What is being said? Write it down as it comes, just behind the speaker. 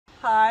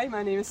Hi,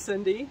 my name is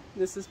Cindy.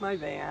 This is my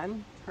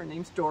van. Her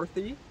name's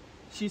Dorothy.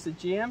 She's a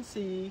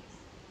GMC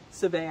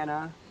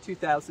Savana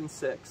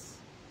 2006.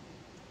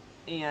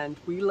 And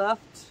we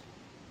left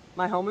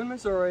my home in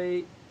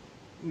Missouri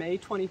May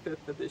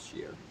 25th of this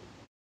year.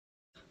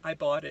 I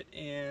bought it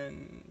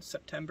in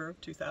September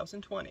of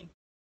 2020.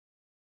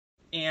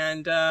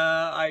 And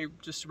I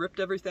just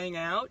ripped everything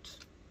out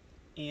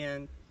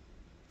and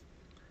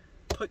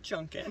put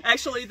junk in.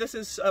 Actually, this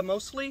is a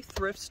mostly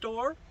thrift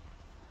store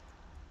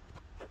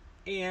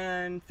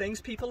and things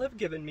people have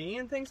given me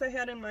and things I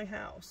had in my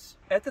house.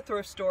 At the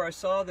thrift store, I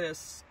saw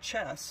this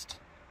chest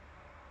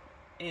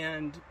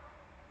and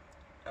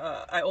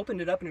I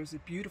opened it up and it was a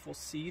beautiful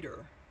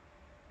cedar.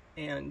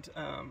 And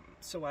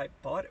so I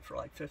bought it for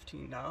like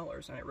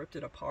 $15 and I ripped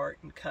it apart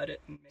and cut it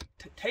and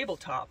made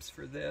tabletops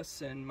for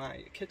this and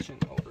my kitchen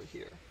over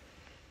here.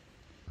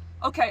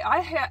 Okay,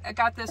 I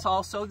got this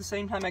also the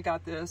same time I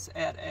got this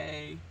at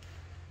a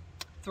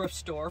thrift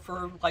store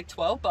for like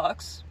 12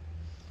 bucks.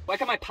 I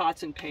got my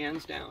pots and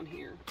pans down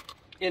here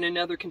in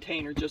another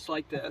container just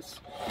like this.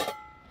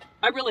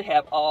 I really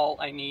have all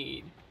I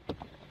need.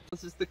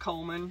 This is the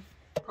Coleman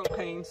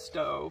propane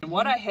stove. And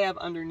what I have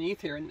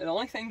underneath here, and the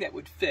only thing that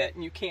would fit,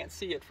 and you can't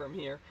see it from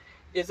here,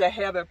 is I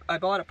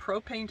bought a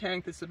propane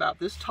tank that's about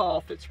this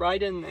tall, fits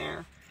right in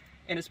there,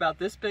 and it's about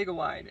this big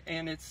wide,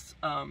 and it's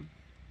a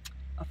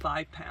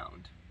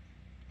 5-pound.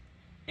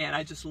 And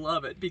I just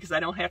love it because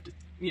I don't have to,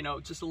 you know,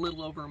 just a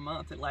little over a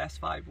month. It lasts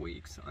 5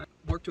 weeks. I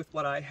worked with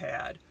what I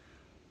had.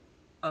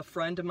 A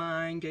friend of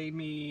mine gave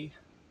me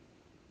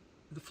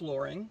the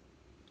flooring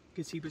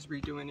because he was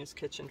redoing his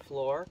kitchen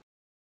floor.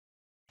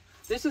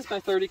 This is my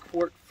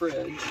 30-quart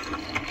fridge.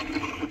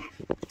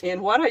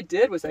 And what I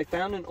did was I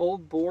found an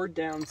old board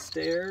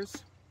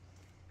downstairs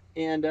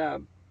and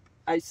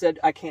I said,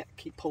 I can't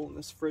keep pulling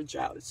this fridge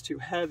out, it's too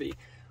heavy.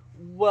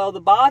 Well,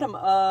 the bottom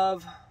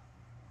of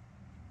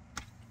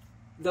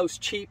those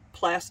cheap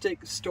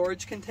plastic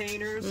storage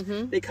containers,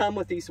 they come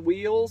with these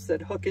wheels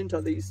that hook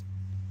into these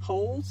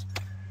holes.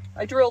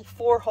 I drilled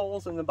 4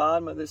 holes in the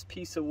bottom of this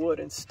piece of wood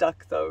and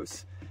stuck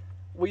those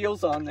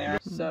wheels on there.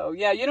 So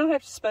yeah, you don't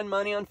have to spend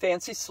money on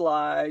fancy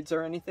slides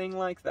or anything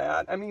like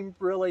that. I mean,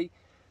 really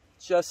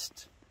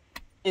just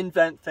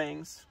invent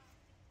things.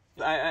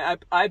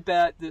 I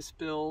bet this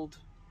build,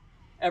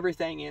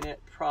 everything in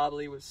it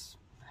probably was,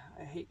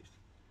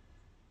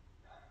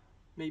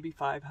 maybe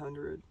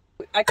 500.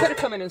 I could have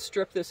come in and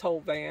stripped this whole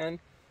van,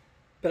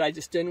 but I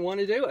just didn't want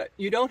to do it.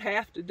 You don't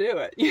have to do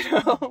it, you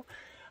know.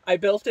 I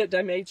built it,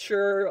 I made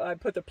sure I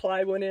put the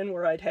plywood in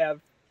where I'd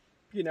have,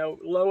 you know,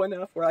 low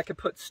enough where I could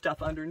put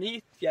stuff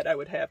underneath, yet I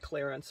would have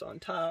clearance on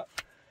top.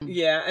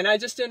 Yeah, and I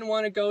just didn't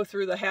want to go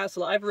through the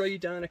hassle. I've already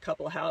done a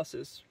couple of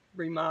houses,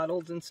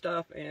 remodeled and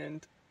stuff,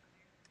 and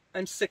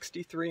I'm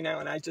 63 now,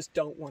 and I just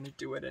don't want to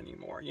do it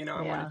anymore. You know,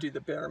 I want to do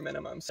the bare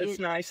minimum. So it's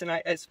nice, and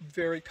it's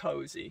very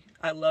cozy.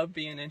 I love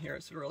being in here.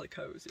 It's really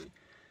cozy.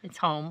 It's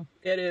home.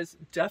 It is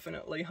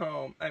definitely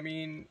home. I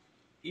mean,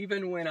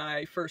 even when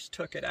I first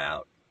took it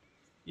out,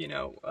 you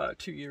know,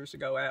 2 years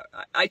ago,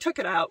 I took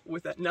it out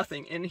with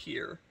nothing in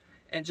here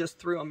and just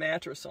threw a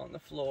mattress on the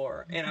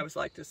floor. And I was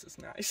like, this is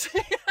nice.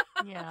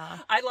 Yeah.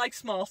 I like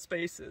small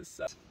spaces.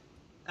 So.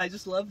 I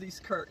just love these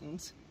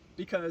curtains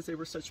because they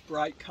were such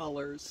bright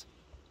colors.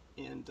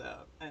 And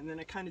then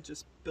I kind of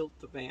just built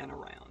the van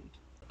around.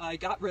 I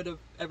got rid of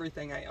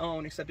everything I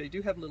own, except I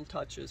do have little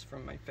touches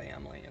from my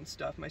family and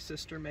stuff. My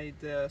sister made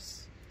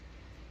this.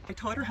 I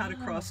taught her how to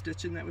cross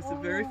stitch, and that was the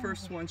very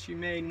first one she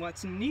made. And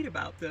what's neat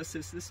about this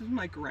is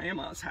my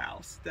grandma's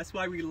house. That's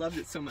why we loved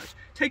it so much.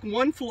 Take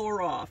one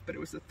floor off, but it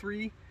was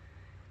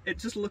it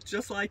just looked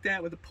just like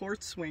that with a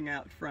porch swing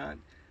out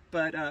front.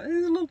 But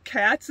there's little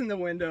cats in the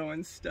window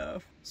and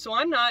stuff. So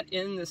I'm not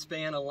in this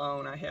van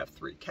alone. I have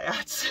 3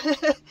 cats.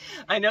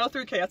 I know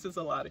 3 cats is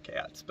a lot of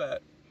cats,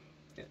 but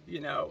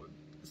you know,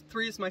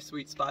 3 is my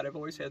sweet spot. I've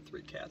always had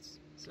 3 cats.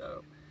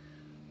 So,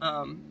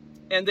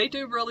 and they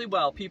do really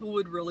well. People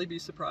would really be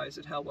surprised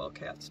at how well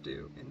cats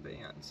do in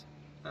vans.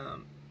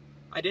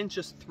 I didn't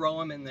just throw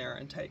them in there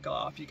and take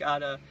off. You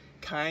gotta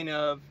kind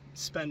of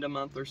spend a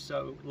month or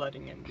so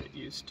letting them get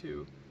used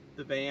to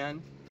the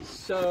van.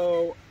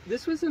 So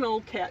this was an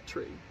old cat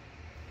tree.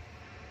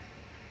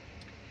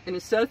 And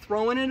instead of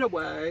throwing it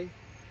away,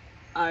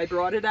 I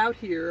brought it out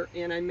here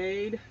and I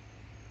made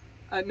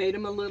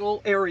him a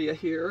little area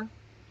here.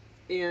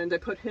 And I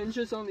put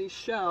hinges on these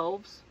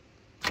shelves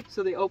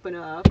so they open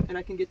up and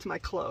I can get to my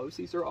clothes.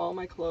 These are all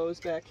my clothes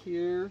back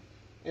here.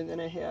 And then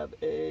I have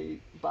a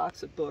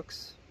box of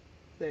books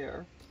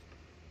there.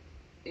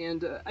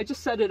 And I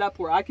just set it up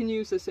where I can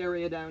use this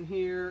area down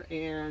here,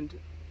 and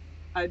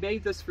I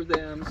made this for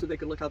them so they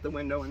could look out the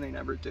window, and they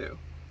never do.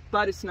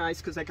 But it's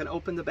nice because I can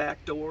open the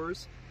back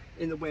doors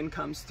and the wind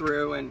comes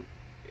through and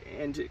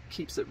it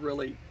keeps it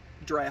really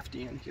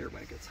drafty in here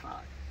when it gets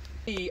hot.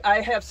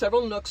 I have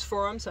several nooks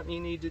for them, something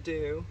you need to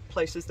do,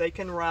 places they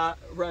can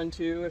run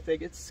to if they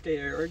get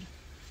scared.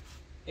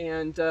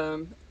 And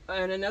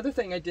another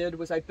thing I did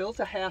was I built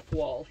a half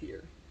wall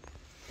here,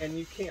 and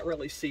you can't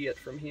really see it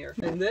from here.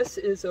 And this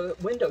is a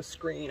window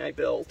screen I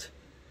built.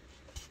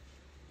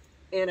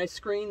 And I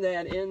screen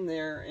that in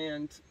there,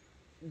 and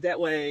that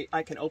way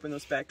I can open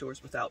those back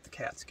doors without the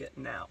cats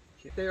getting out.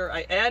 There,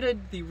 I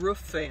added the roof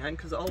fan,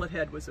 because all it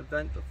had was a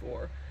vent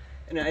before.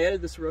 And I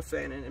added this roof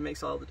fan, and it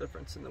makes all the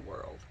difference in the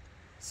world.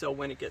 So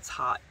when it gets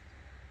hot,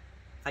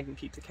 I can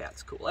keep the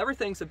cats cool.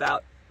 Everything's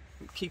about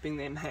keeping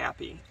them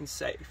happy and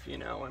safe, you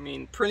know. I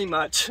mean, pretty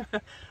much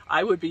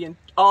I would be in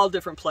all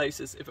different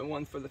places if it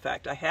wasn't for the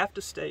fact I have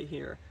to stay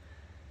here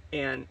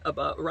and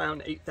about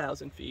around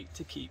 8,000 feet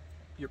to keep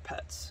your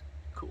pets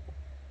cool.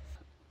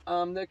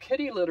 The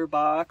kitty litter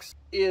box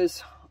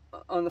is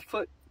on the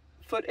foot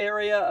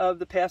area of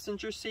the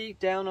passenger seat,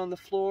 down on the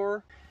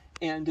floor,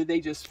 and they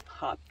just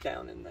hop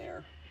down in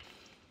there.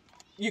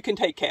 You can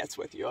take cats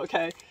with you,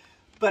 okay?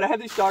 But I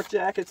have these dark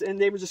jackets, and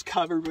they were just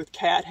covered with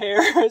cat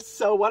hair.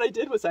 So what I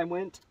did was I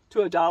went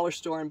to a dollar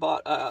store and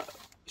bought a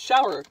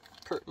shower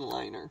curtain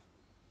liner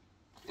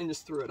and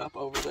just threw it up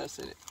over this,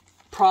 and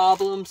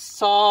problem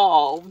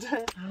solved.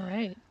 All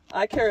right.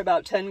 I carry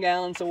about 10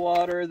 gallons of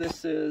water.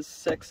 This is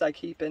 6 I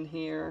keep in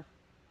here.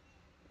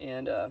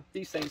 And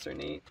these things are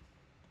neat.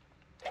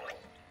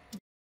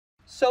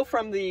 So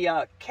from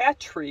the cat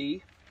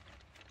tree,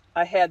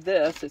 I had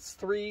this. It's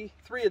three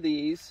of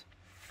these.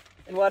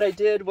 And what I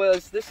did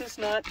was, this is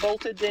not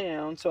bolted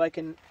down, so I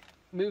can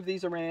move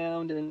these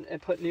around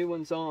and put new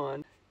ones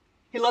on.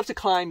 He loves to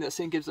climb this,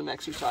 and gives him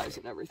exercise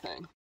and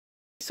everything.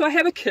 So I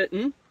have a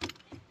kitten.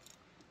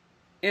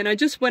 And I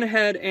just went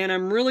ahead, and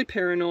I'm really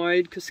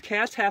paranoid because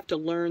cats have to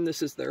learn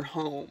this is their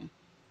home.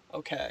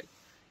 Okay.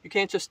 You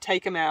can't just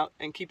take them out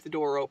and keep the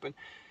door open.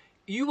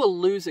 You will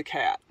lose a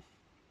cat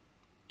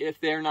if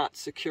they're not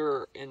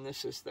secure and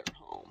this is their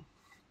home.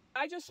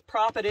 I just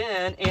prop it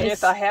in, and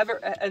if I ever,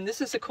 and this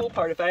is the cool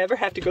part, if I ever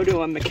have to go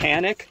to a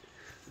mechanic,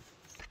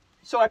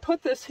 so I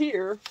put this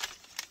here,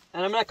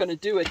 and I'm not going to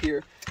do it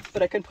here,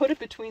 but I can put it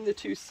between the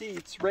two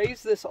seats,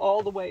 raise this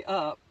all the way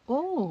up,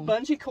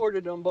 bungee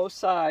corded on both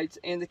sides,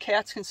 and the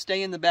cats can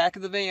stay in the back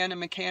of the van, and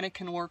mechanic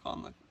can work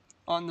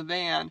on the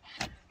van.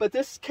 But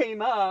this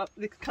came up,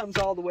 it comes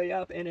all the way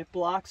up, and it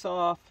blocks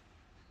off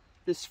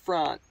this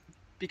front,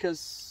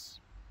 because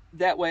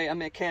that way a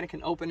mechanic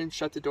can open and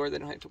shut the door. They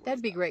don't have to worry.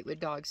 That'd be great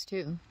with dogs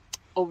too.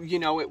 Oh, you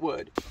know it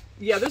would.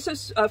 Yeah, this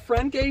is, a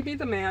friend gave me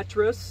the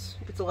mattress.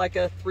 It's like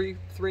a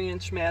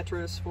 3-inch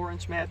mattress,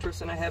 4-inch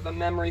mattress, and I have a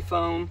memory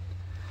foam.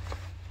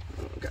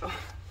 There we go.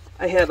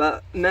 I have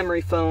a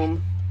memory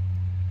foam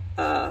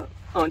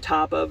on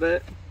top of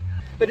it.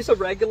 But it's a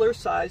regular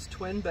size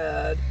twin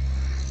bed.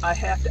 I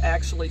have to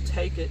actually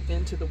take it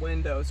into the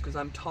windows because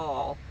I'm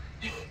tall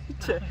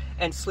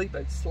and sleep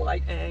at a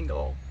slight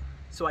angle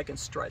so I can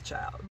stretch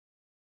out.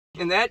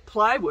 And that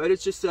plywood,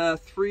 it's just a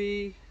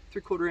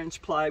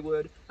 3/4-inch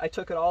plywood. I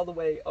took it all the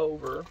way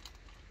over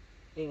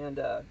and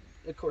of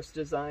course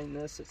designed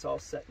this. It's all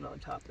sitting on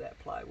top of that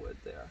plywood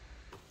there.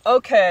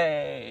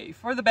 Okay,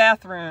 for the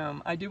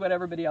bathroom, I do what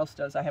everybody else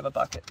does. I have a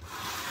bucket.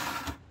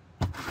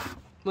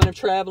 When I'm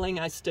traveling,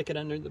 I stick it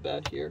under the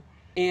bed here.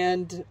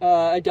 And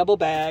I double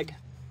bag.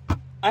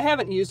 I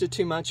haven't used it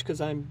too much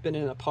because I've been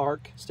in a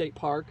park, state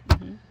park.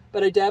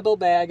 But I double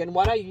bag, and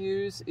what I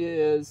use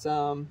is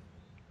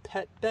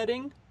pet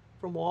bedding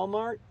from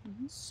Walmart.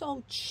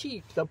 So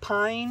cheap. The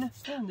pine,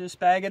 and just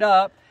bag it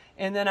up.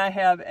 And then I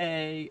have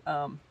a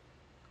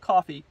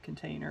coffee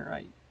container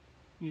I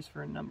use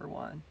for number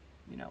 1,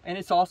 you know. And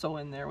it's also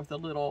in there with a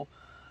little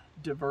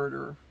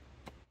diverter.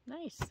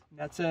 Nice.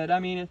 That's it. I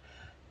mean,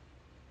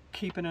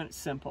 keeping it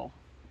simple.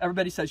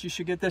 Everybody says, you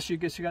should get this, you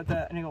got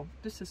that. And I go,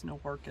 this is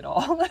no work at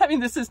all. I mean,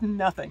 this is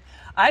nothing.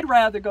 I'd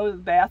rather go to the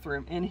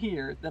bathroom in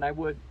here than I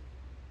would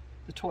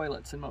the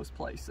toilets in most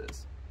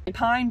places. In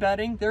pine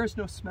bedding, there's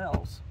no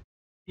smells.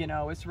 You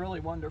know, it's really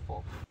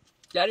wonderful.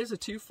 That is a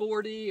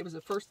 240. It was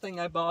the first thing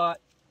I bought.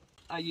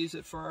 I use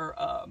it for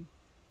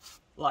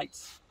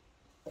lights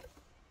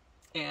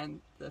and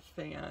the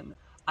fan.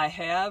 I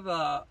have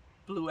a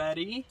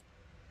Bluetti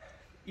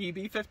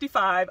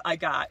EB55 I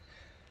got.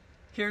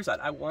 Here's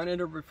that. I wanted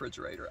a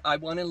refrigerator. I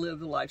want to live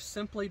the life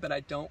simply, but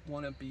I don't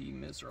want to be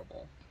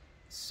miserable.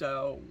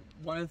 So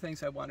one of the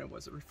things I wanted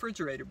was a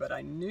refrigerator, but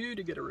I knew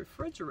to get a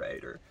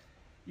refrigerator,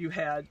 you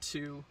had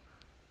to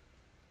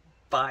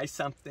buy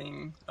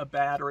something, a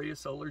battery, a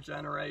solar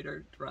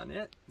generator to run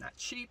it. Not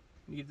cheap.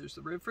 Neither is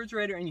the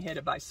refrigerator, and you had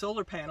to buy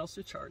solar panels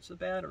to charge the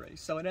battery.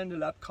 So it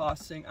ended up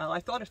costing, I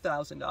thought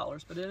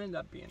 $1,000, but it ended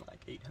up being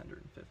like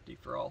 $850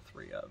 for all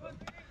 3 of them.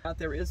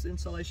 There is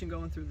insulation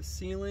going through the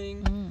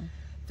ceiling.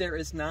 There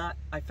is not,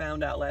 I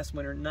found out last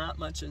winter, not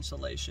much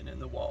insulation in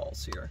the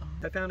walls here.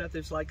 I found out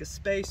there's like a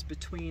space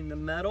between the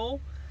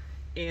metal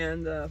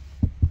and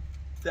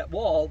that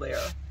wall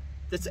there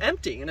that's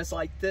empty, and it's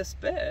like this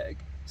big.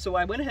 So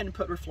I went ahead and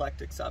put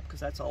Reflectix up because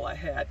that's all I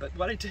had. But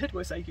what I did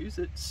was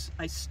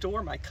I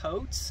store my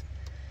coats,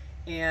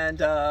 and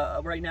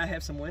right now I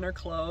have some winter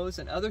clothes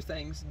and other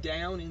things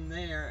down in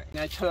there. And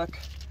I took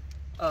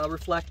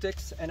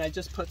Reflectix and I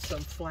just put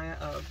some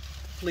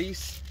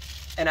fleece,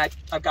 and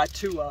I've got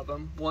 2 of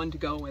them. One to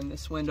go in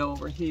this window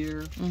over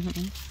here,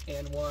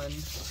 and one,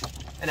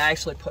 and I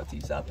actually put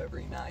these up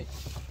every night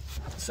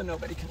so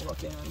nobody can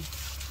look in.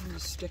 I'm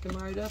just stick them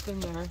right up in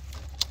there.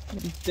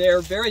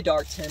 They're very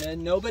dark tinted.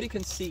 Nobody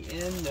can see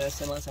in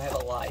this unless I have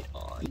a light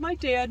on. My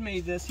dad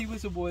made this. He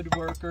was a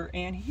woodworker,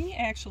 and he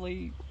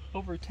actually,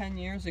 over 10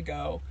 years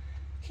ago,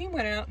 he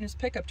went out in his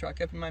pickup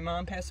truck. After my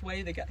mom passed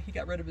away, he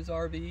got rid of his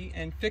RV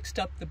and fixed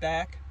up the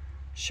back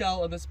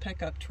shell of his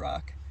pickup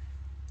truck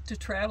to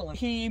travel in.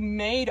 He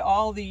made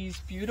all these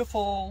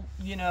beautiful,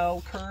 you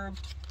know,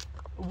 curved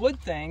wood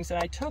things,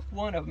 and I took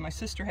one of them. My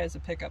sister has a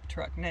pickup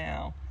truck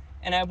now,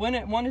 and I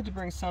wanted to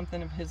bring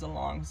something of his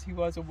along, because he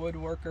was a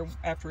woodworker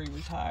after he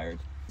retired.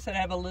 I said I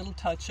have a little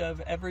touch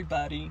of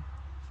everybody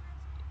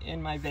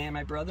in my van.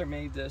 My brother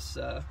made this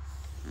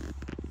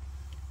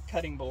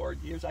cutting board.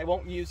 I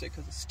won't use it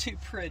because it's too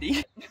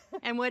pretty.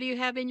 And what do you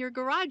have in your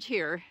garage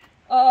here?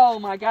 Oh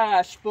my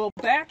gosh. Well,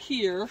 back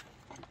here,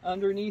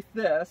 underneath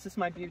this is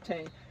my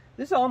butane.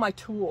 This is all my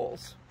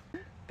tools.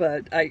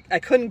 But I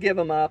couldn't give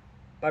them up.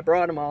 I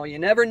brought them all. You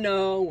never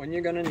know when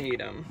you're going to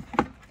need them.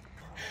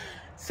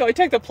 So I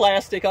took the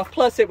plastic off,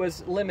 plus it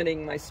was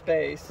limiting my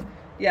space.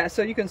 Yeah,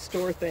 so you can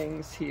store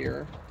things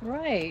here.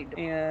 Right.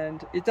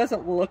 And it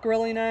doesn't look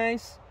really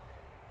nice,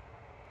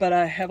 but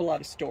I have a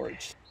lot of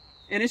storage.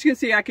 And as you can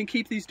see, I can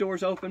keep these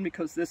doors open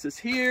because this is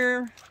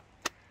here.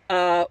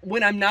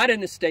 When I'm not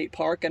in a state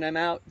park and I'm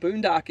out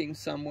boondocking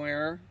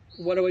somewhere,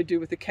 what do I do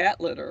with the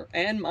cat litter?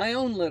 And my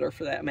own litter,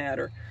 for that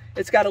matter.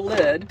 It's got a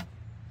lid.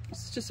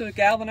 It's just a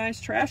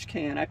galvanized trash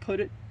can. I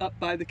put it up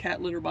by the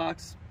cat litter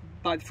box,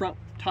 by the front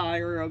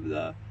tire of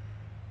the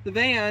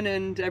van,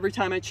 and every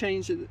time I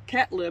change the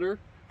cat litter,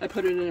 I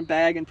put it in a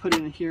bag and put it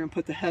in here and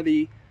put the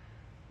heavy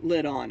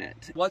lid on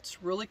it.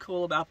 What's really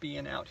cool about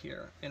being out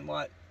here, and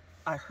what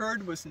I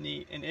heard was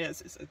neat and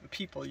is the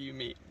people you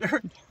meet.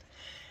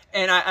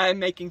 And I'm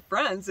making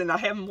friends, and I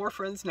have more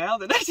friends now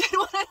than I did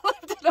when I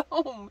lived at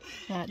home.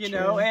 You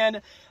know,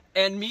 and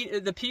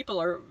the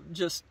people are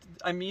just,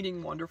 I'm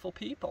meeting wonderful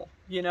people,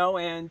 you know,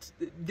 and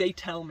they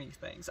tell me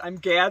things. I'm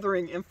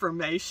gathering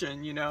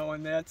information, you know,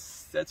 and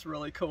that's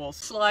really cool.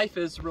 This life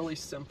is really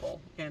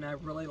simple, and I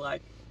really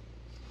like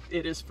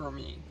it is for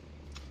me,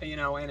 you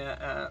know, and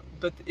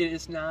but it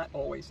is not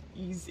always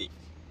easy.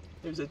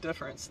 There's a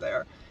difference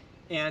there.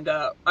 And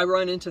I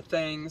run into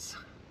things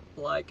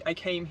like I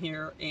came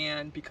here,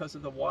 and because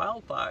of the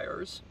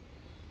wildfires,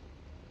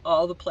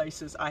 all the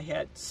places I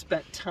had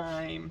spent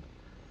time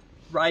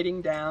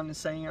writing down and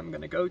saying I'm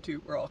going to go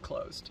to were all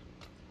closed.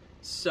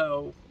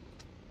 So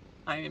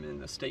I am in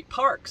the state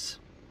parks,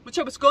 which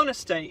I was going to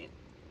stay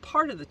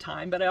part of the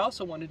time, but I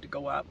also wanted to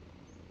go out,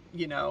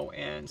 you know,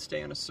 and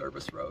stay on a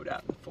service road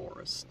out in the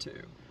forest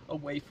too,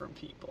 away from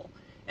people.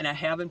 And I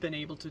haven't been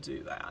able to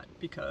do that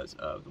because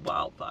of the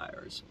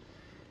wildfires.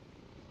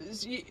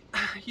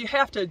 You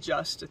have to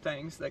adjust to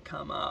things that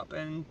come up,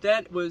 and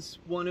that was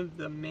one of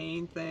the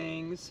main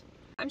things.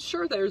 I'm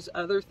sure there's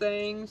other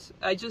things.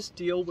 I just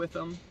deal with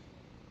them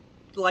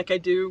like I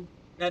do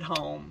at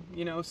home.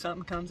 You know,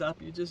 something comes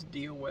up, you just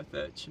deal with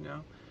it, you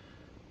know.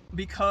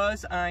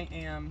 Because I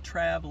am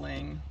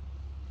traveling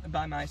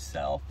by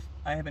myself,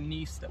 I have a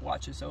niece that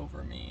watches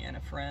over me and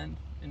a friend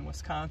in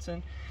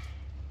Wisconsin.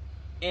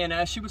 And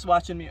she was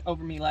watching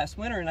over me last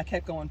winter, and I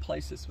kept going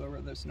places where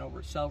there's no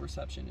cell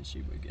reception, and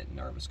she would get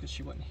nervous because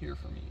she wouldn't hear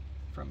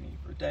from me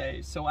for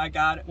days. So I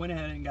went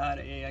ahead and got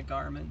a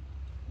Garmin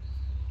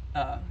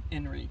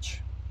InReach.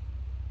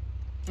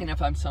 And if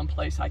I'm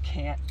someplace I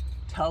can't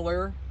tell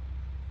her,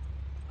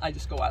 I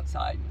just go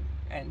outside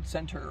and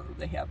send her.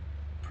 They have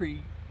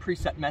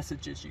preset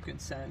messages you can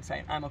send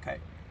saying, I'm okay,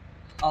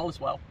 all is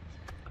well.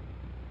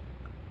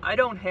 I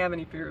don't have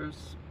any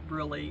fears,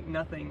 really,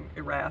 nothing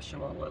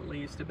irrational at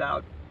least,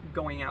 about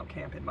going out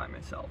camping by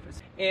myself.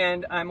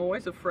 And I'm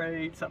always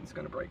afraid something's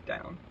going to break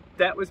down.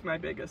 That was my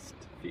biggest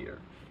fear.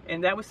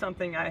 And that was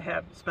something I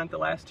have spent the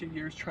last 2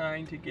 years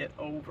trying to get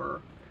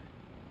over.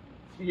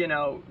 You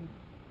know,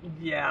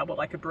 yeah, well,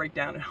 I could break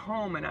down at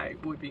home and I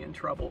would be in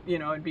trouble. You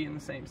know, I'd be in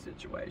the same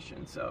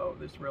situation. So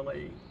there's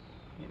really,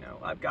 you know,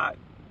 I've got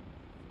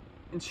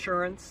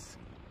insurance.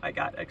 I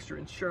got extra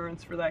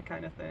insurance for that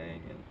kind of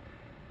thing.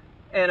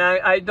 And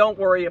I don't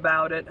worry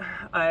about it.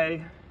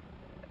 I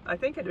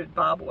think I did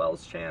Bob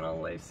Wells'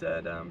 channel. They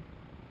said,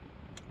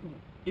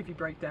 if you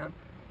break down,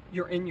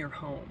 you're in your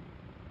home.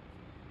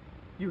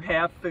 You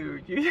have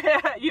food. You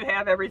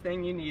have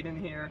everything you need in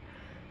here.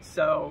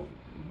 So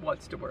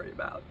what's to worry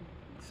about?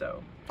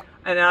 So,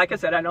 and like I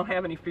said, I don't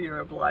have any fear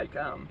of like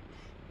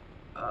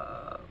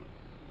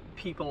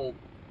people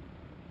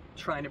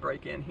trying to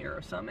break in here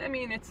or something. I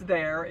mean, it's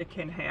there, it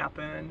can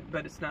happen,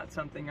 but it's not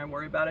something I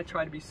worry about. I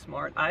try to be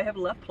smart. I have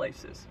left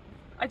places.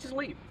 I just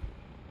leave.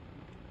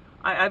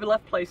 I've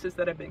left places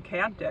that I've been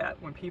camped at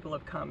when people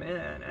have come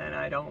in, and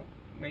I don't,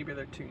 maybe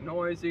they're too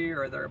noisy,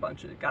 or they're a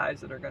bunch of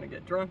guys that are going to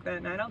get drunk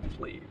that night. I'll just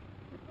leave.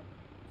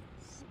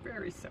 It's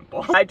very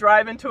simple. I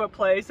drive into a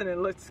place and it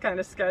looks kind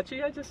of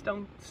sketchy, I just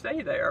don't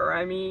stay there.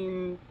 I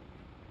mean,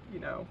 you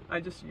know,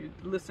 you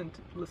listen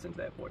to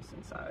that voice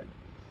inside.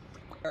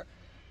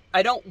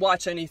 I don't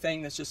watch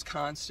anything that's just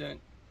constant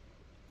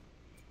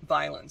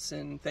violence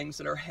and things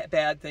that are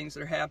bad things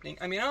that are happening.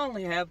 I mean, I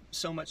only have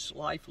so much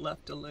life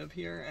left to live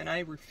here, and I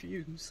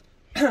refuse.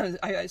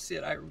 I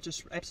said I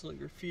just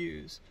absolutely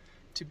refuse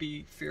to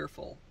be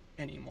fearful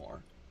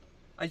anymore.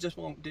 I just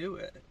won't do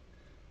it.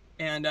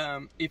 And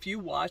if you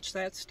watch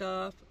that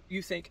stuff,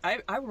 you think,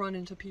 I run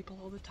into people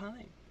all the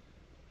time.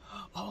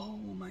 Oh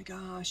my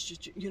gosh,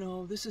 you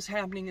know, this is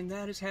happening and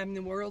that is happening.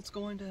 The world's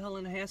going to hell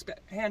in a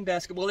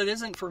handbasket. Well, it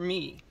isn't for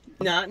me.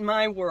 Not in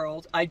my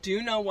world. I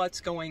do know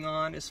what's going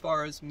on as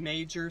far as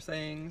major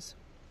things.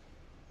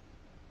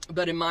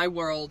 But in my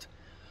world,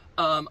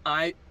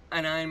 I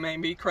may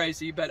be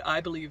crazy, but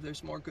I believe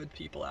there's more good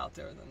people out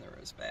there than there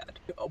is bad.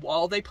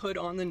 All they put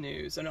on the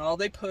news and all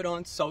they put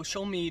on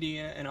social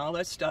media and all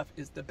that stuff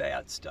is the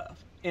bad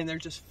stuff. And they're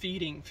just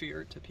feeding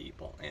fear to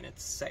people, and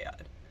it's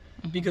sad.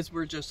 Because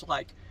we're just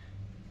like,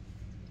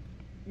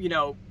 you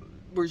know,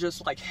 we're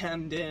just like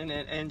hemmed in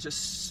and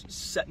just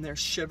sitting there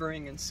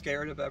shivering and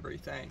scared of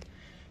everything.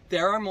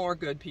 There are more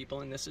good people,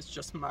 and this is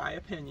just my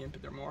opinion,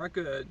 but there are more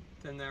good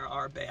than there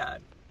are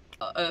bad.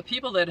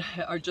 People that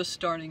are just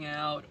starting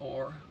out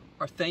or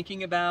are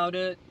thinking about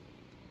it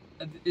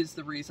is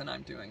the reason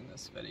I'm doing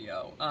this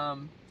video.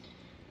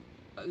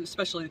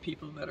 Especially the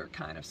people that are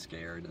kind of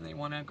scared and they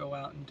want to go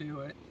out and do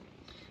it.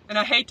 And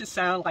I hate to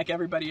sound like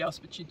everybody else,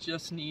 but you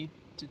just need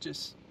to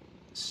just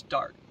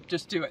start.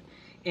 Just do it.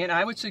 And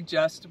I would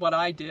suggest what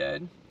I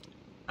did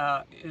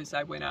is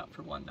I went out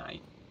for one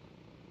night.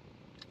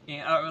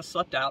 And I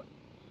slept out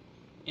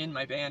in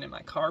my van in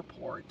my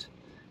carport.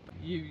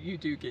 You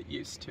do get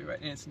used to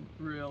it, and it's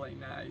really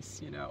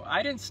nice, you know.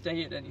 I didn't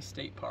stay at any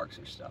state parks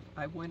or stuff.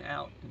 I went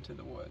out into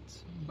the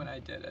woods when I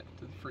did it,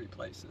 to the free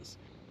places.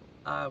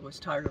 I was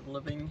tired of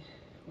living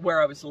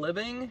where I was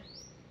living.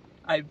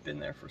 I've been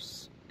there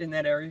in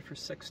that area for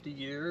 60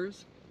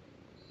 years.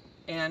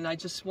 And I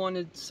just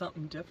wanted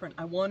something different.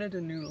 I wanted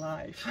a new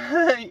life,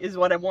 is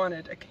what I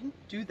wanted. I can't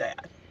do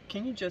that.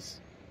 Can you just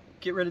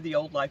get rid of the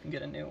old life and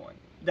get a new one?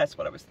 That's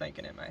what I was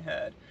thinking in my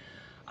head.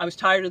 I was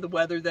tired of the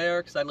weather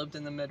there because I lived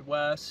in the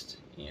Midwest,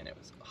 and it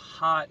was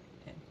hot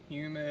and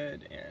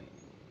humid, and,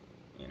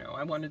 you know,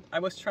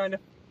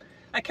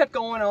 I kept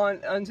going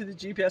onto the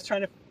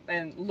GPS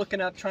and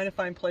looking up, trying to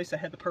find a place that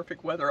had the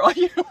perfect weather all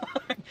year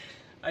long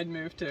I'd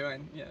moved to,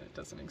 and, yeah, it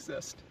doesn't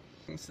exist.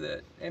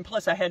 And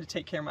plus I had to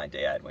take care of my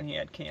dad when he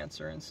had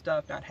cancer and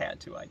stuff. Not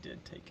had to, I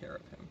did take care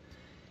of him.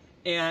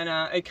 And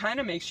it kind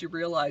of makes you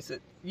realize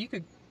that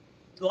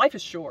life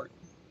is short,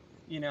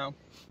 you know.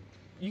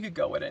 You could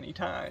go at any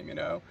time, you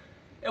know.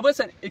 It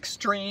wasn't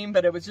extreme,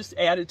 but it was just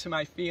added to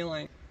my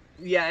feeling.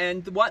 Yeah,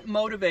 and what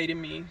motivated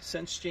me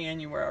since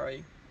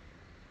January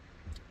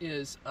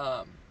is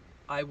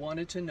I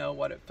wanted to know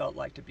what it felt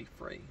like to be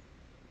free.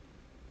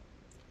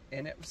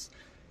 And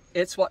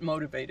it's what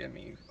motivated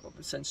me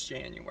since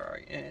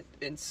January.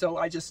 And so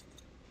I just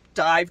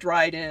dived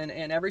right in,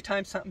 and every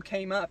time something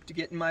came up to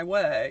get in my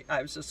way,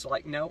 I was just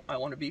like, no, I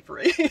want to be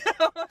free.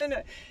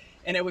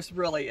 And it was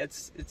really,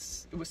 it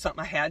was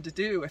something I had to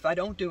do. If I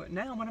don't do it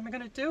now, when am I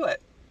going to do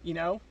it? You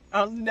know,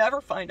 I'll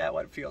never find out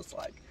what it feels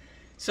like.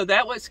 So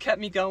that was kept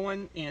me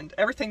going, and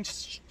everything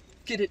just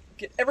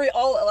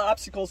all the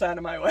obstacles out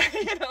of my way.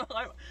 You know,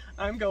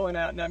 I'm going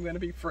out and I'm going to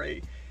be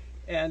free.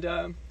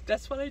 And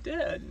that's what I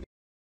did.